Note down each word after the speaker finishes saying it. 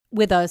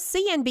With a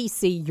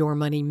CNBC Your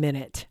Money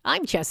Minute,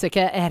 I'm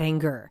Jessica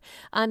Ettinger.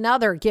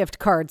 Another gift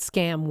card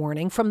scam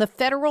warning from the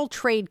Federal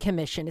Trade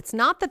Commission. It's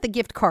not that the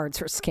gift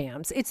cards are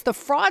scams. It's the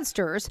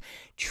fraudsters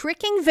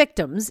tricking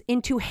victims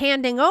into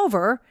handing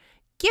over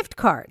gift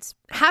cards.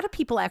 How do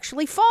people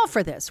actually fall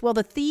for this? Well,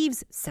 the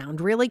thieves sound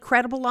really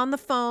credible on the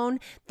phone.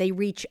 They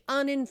reach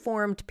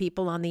uninformed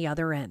people on the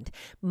other end.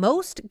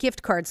 Most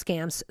gift card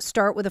scams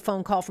start with a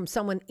phone call from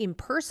someone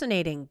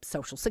impersonating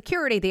Social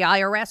Security, the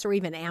IRS, or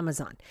even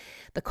Amazon.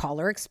 The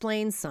caller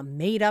explains some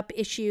made-up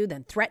issue,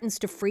 then threatens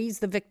to freeze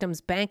the victim's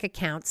bank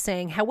account,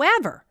 saying,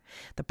 however,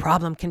 the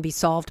problem can be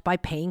solved by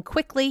paying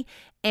quickly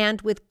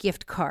and with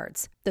gift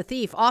cards. The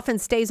thief often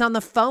stays on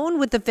the phone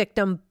with the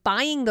victim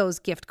buying those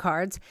gift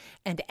cards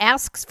and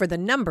asks for the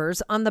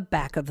numbers on the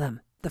back of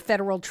them. The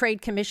Federal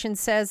Trade Commission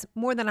says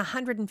more than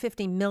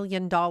 $150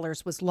 million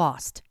was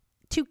lost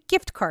to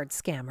gift card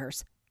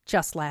scammers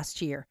just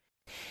last year.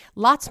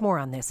 Lots more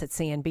on this at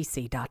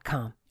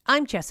CNBC.com.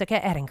 I'm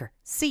Jessica Ettinger,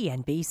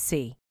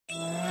 CNBC.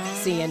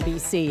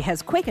 CNBC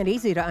has quick and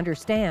easy to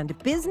understand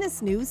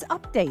business news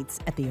updates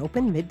at the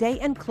open, midday,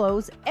 and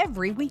close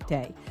every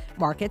weekday.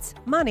 Markets,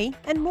 money,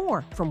 and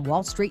more from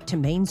Wall Street to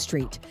Main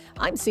Street.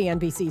 I'm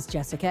CNBC's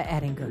Jessica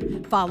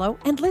Ettinger. Follow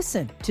and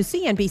listen to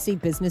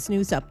CNBC Business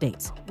News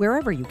Updates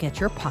wherever you get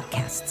your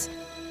podcasts.